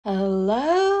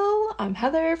I'm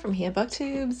Heather from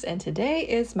booktubes, and today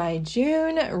is my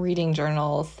June reading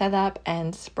journal setup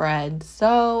and spread.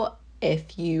 So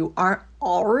if you aren't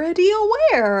already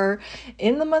aware,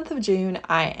 in the month of June,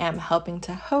 I am helping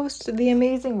to host the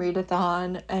amazing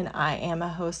Readathon, and I am a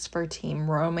host for Team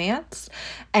Romance.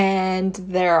 And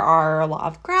there are a lot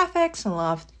of graphics and a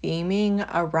lot of theming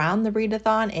around the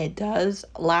Readathon. It does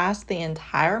last the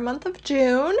entire month of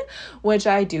June, which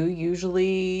I do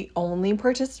usually only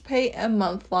participate in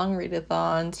month-long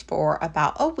readathons for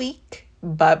about a week.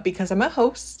 But because I'm a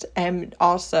host and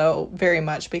also very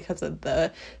much because of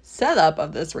the setup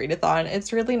of this readathon,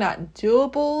 it's really not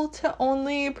doable to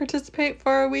only participate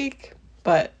for a week.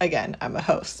 But again, I'm a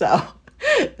host, so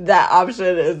that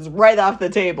option is right off the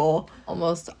table.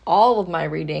 Almost all of my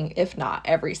reading, if not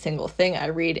every single thing I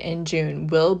read in June,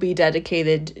 will be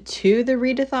dedicated to the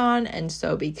readathon. And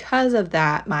so because of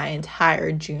that, my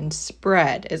entire June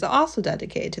spread is also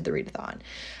dedicated to the readathon.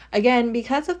 Again,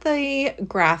 because of the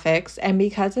graphics and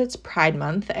because it's Pride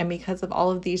Month and because of all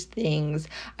of these things,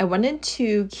 I wanted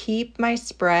to keep my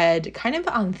spread kind of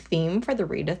on theme for the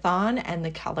readathon and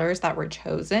the colors that were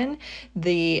chosen.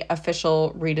 The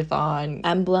official readathon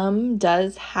emblem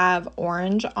does have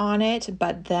orange on it,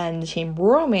 but then Team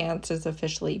Romance is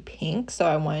officially pink. So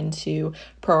I wanted to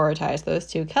prioritize those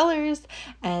two colors,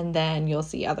 and then you'll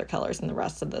see other colors in the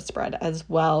rest of the spread as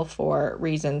well for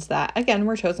reasons that, again,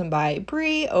 were chosen by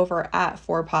Bree over at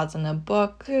 4 Paws in a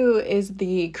Book, who is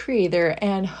the creator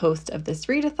and host of this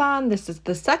readathon. This is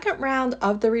the second round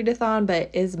of the readathon, but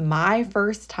it is my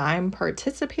first time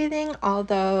participating,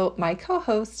 although my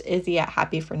co-host Izzy at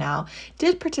Happy For Now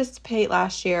did participate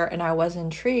last year, and I was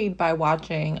intrigued by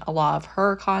watching a lot of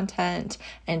her content,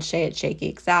 and Shay at Shay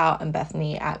Geeks Out and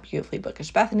Bethany at Beautifully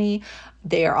Bookish Bethany.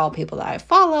 They are all people that I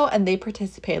follow, and they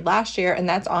participated last year, and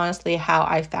that's honestly how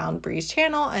I found Bree's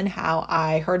channel and how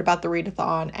I heard about the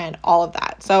readathon and all of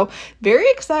that. So very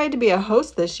excited to be a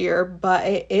host this year, but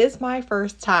it is my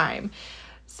first time.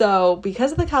 So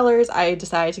because of the colors, I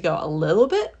decided to go a little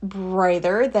bit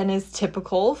brighter than is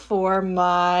typical for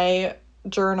my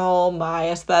journal, my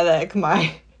aesthetic,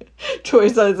 my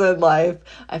choices in life.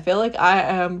 I feel like I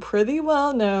am pretty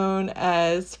well known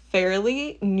as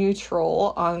fairly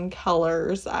neutral on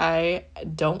colors. I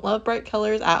don't love bright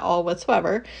colors at all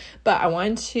whatsoever, but I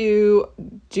wanted to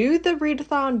do the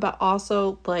readathon, but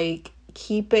also like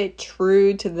keep it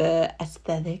true to the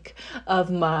aesthetic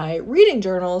of my reading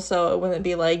journal, so it wouldn't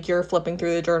be like you're flipping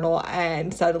through the journal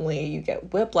and suddenly you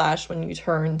get whiplash when you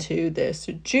turn to this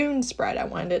June spread. I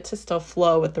wanted it to still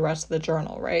flow with the rest of the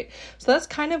journal, right? So that's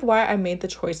kind of why I made the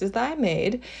choices that I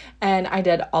made, and I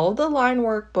did all of the line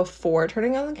work before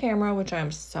turning on the camera, which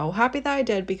I'm so happy that I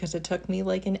did because it took me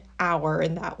like an hour,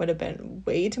 and that would have been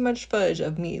way too much footage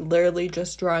of me literally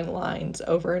just drawing lines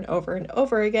over and over and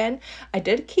over again. I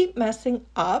did keep messing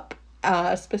up,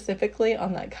 specifically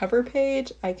on that cover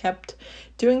page. I kept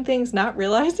doing things not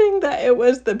realizing that it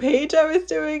was the page I was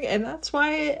doing, and that's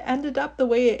why it ended up the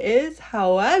way it is.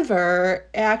 However,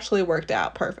 it actually worked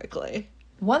out perfectly.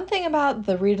 One thing about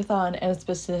the readathon, and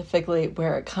specifically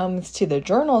where it comes to the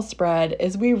journal spread,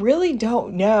 is we really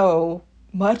don't know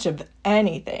much of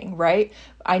anything, right?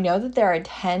 I know that there are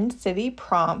 10 city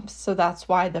prompts, so that's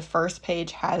why the first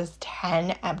page has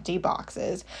 10 empty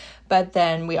boxes. But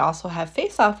then we also have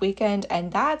Face Off Weekend,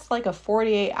 and that's like a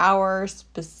 48-hour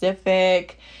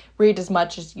specific, read as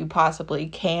much as you possibly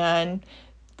can,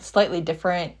 slightly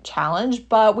different challenge,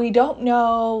 but we don't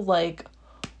know like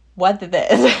what it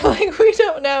is. Like we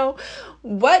don't know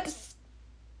what's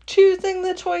choosing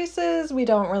the choices. We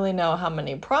don't really know how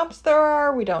many prompts there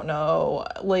are. We don't know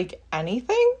like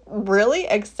anything really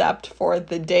except for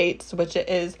the dates, which it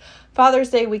is Father's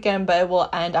Day weekend, but it will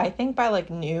end I think by like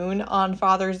noon on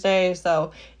Father's Day.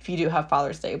 So if you do have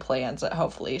Father's Day plans, it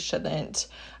hopefully shouldn't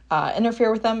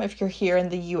interfere with them. If you're here in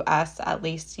the US, at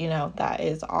least, you know, that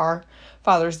is our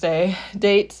Father's Day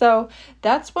date. So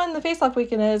that's when the Face Off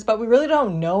Weekend is, but we really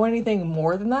don't know anything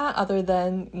more than that other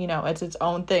than, you know, it's its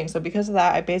own thing. So because of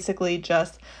that, I basically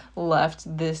just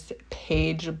left this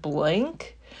page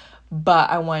blank, but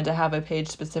I wanted to have a page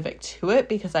specific to it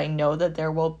because I know that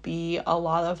there will be a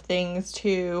lot of things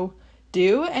to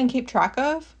do and keep track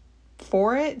of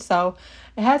for it. So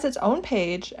it has its own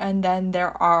page, and then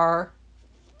there are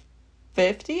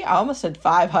 50, I almost said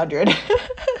 500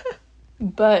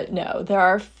 But no, there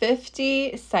are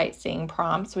 50 sightseeing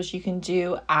prompts, which you can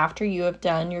do after you have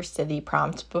done your city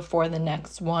prompt before the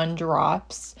next one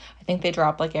drops. I think they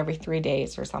drop like every 3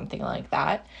 days or something like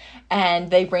that. And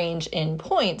they range in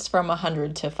points from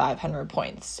 100 to 500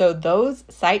 points. So those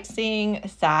sightseeing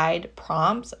side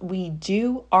prompts, we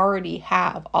do already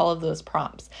have all of those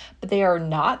prompts, but they are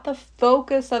not the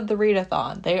focus of the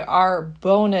readathon. They are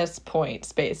bonus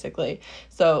points, basically.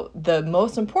 So the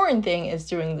most important thing is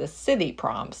doing the city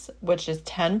prompts, which is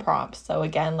 10 prompts. So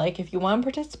again, like if you want to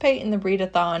participate in the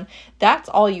readathon, that's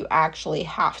all you actually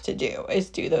have to do is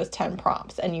do those 10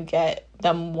 prompts, and you get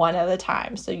them one at a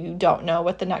time. So you don't know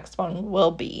what the next one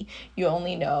will be. You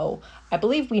only know, I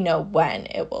believe we know when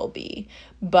it will be,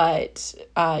 but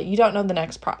you don't know the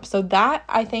next prompt. So that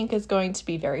I think is going to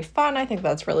be very fun. I think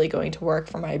that's really going to work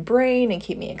for my brain and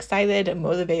keep me excited and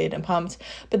motivated and pumped.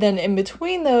 But then in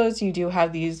between those, you do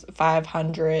have these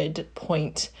 500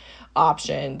 point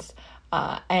options.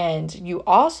 And you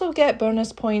also get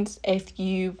bonus points if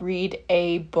you read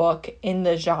a book in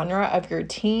the genre of your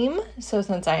team. So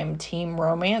since I am team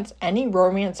romance, any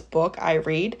romance book I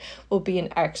read will be an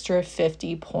extra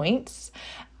 50 points.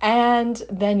 And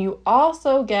then you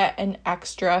also get an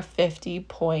extra 50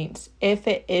 points if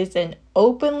it is an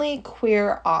openly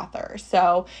queer author.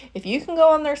 So if you can go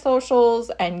on their socials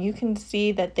and you can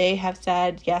see that they have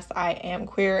said, yes, I am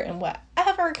queer in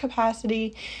whatever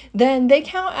capacity, then they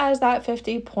count as that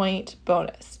 50-point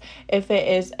bonus. If it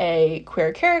is a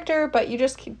queer character, but you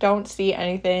just don't see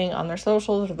anything on their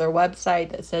socials or their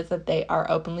website that says that they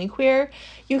are openly queer,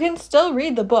 you can still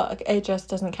read the book. It just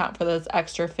doesn't count for those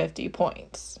extra 50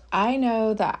 points. I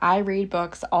know that I read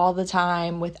books all the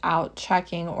time without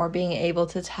checking or being able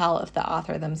to tell if the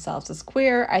author themselves is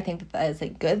queer. I think that is a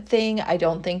good thing. I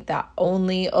don't think that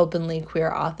only openly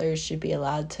queer authors should be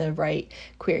allowed to write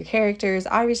queer characters.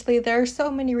 Obviously, there are so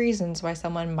many reasons why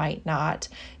someone might not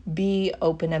be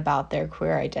open about their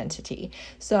queer identity.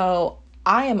 So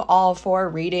I am all for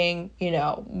reading,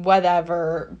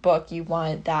 whatever book you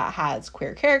want that has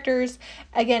queer characters.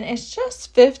 Again, it's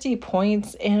just 50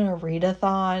 points in a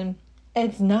readathon.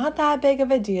 It's not that big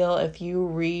of a deal if you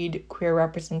read queer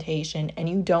representation and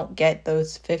you don't get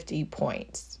those 50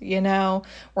 points. We're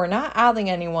not outing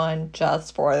anyone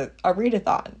just for a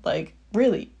readathon. Like,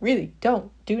 really, do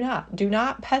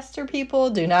not pester people.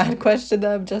 Do not question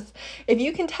them. Just, if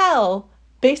you can tell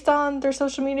based on their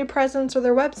social media presence or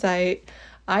their website,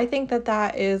 I think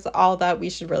that is all that we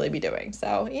should really be doing.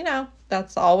 So,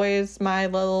 that's always my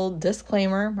little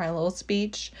disclaimer, my little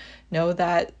speech. Know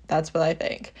that that's what I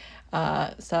think.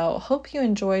 So hope you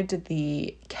enjoyed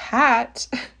the cat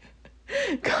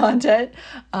content.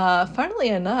 Funnily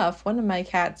enough, one of my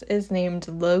cats is named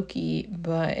Loki,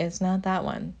 but it's not that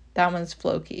one. That one's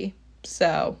Floki.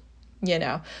 So,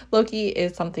 Loki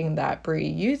is something that Brie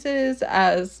uses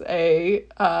as a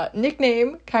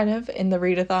nickname kind of in the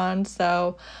readathon.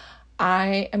 So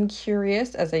I am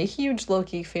curious, as a huge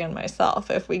Loki fan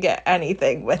myself, if we get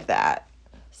anything with that.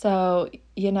 So,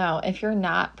 if you're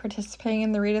not participating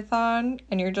in the readathon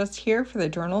and you're just here for the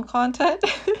journal content,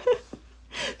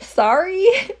 sorry,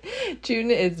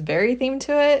 June is very themed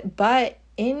to it, but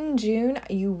in June,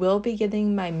 you will be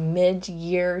getting my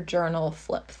mid-year journal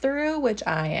flip through, which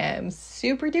I am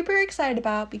super duper excited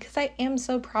about because I am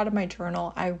so proud of my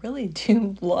journal. I really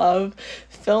do love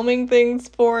filming things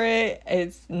for it.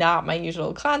 It's not my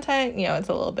usual content. It's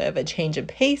a little bit of a change of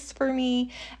pace for me.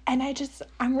 And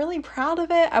I'm really proud of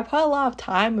it. I put a lot of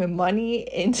time and money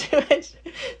into it.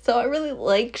 So I really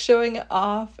like showing it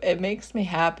off. It makes me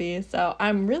happy. So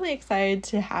I'm really excited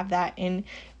to have that in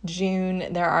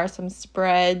June. There are some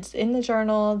spreads in the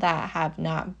journal that have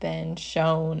not been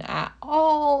shown at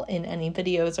all in any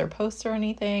videos or posts or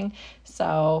anything.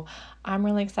 So I'm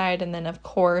really excited. And then of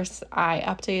course I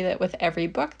update it with every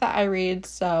book that I read.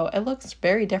 So it looks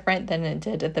very different than it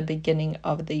did at the beginning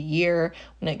of the year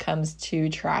when it comes to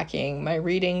tracking my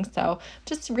reading. So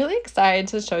just really excited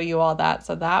to show you all that.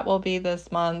 So that will be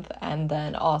this month. And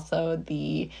then also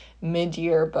the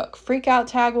mid-year book freakout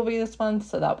tag will be this month.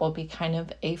 So that will be kind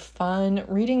of a fun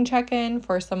reading check-in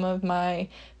for some of my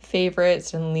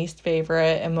favorites and least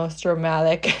favorite and most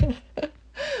dramatic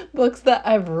books that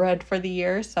I've read for the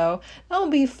year. So that will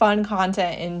be fun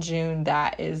content in June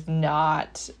that is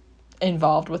not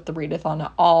involved with the readathon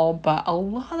at all, but a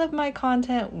lot of my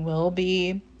content will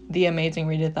be the Amazing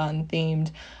Readathon themed.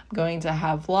 I'm going to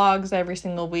have vlogs every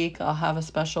single week. I'll have a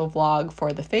special vlog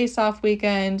for the face-off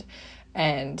weekend.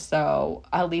 And so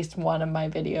at least one of my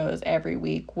videos every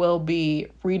week will be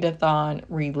readathon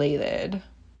related.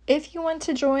 If you want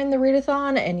to join the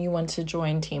Readathon and you want to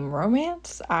join Team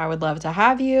Romance, I would love to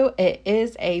have you. It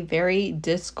is a very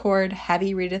Discord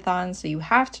heavy readathon, so you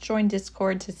have to join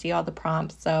Discord to see all the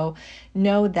prompts. So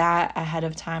know that ahead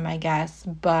of time, I guess.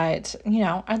 But,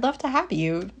 I'd love to have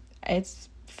you. It's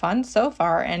fun so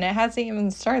far, and it hasn't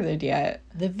even started yet.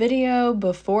 The video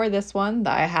before this one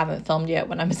that I haven't filmed yet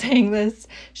when I'm saying this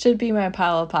should be my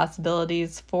pile of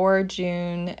possibilities for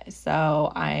June.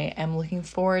 So I am looking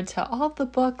forward to all the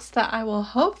books that I will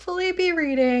hopefully be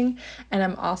reading, and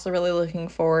I'm also really looking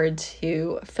forward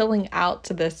to filling out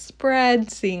this spread,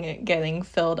 seeing it getting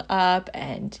filled up,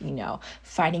 and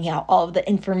finding out all of the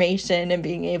information and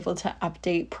being able to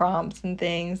update prompts and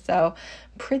things. So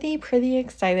pretty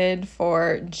excited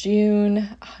for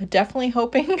June. Definitely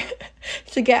hoping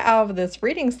to get out of this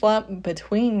reading slump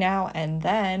between now and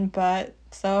then, but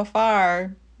so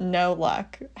far no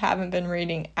luck. Haven't been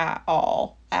reading at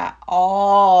all.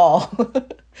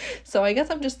 So I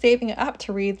guess I'm just saving it up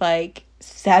to read like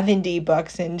 70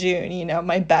 books in June,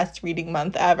 my best reading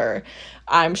month ever.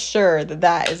 I'm sure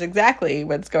that is exactly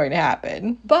what's going to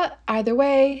happen. But either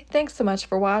way, thanks so much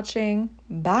for watching.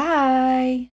 Bye.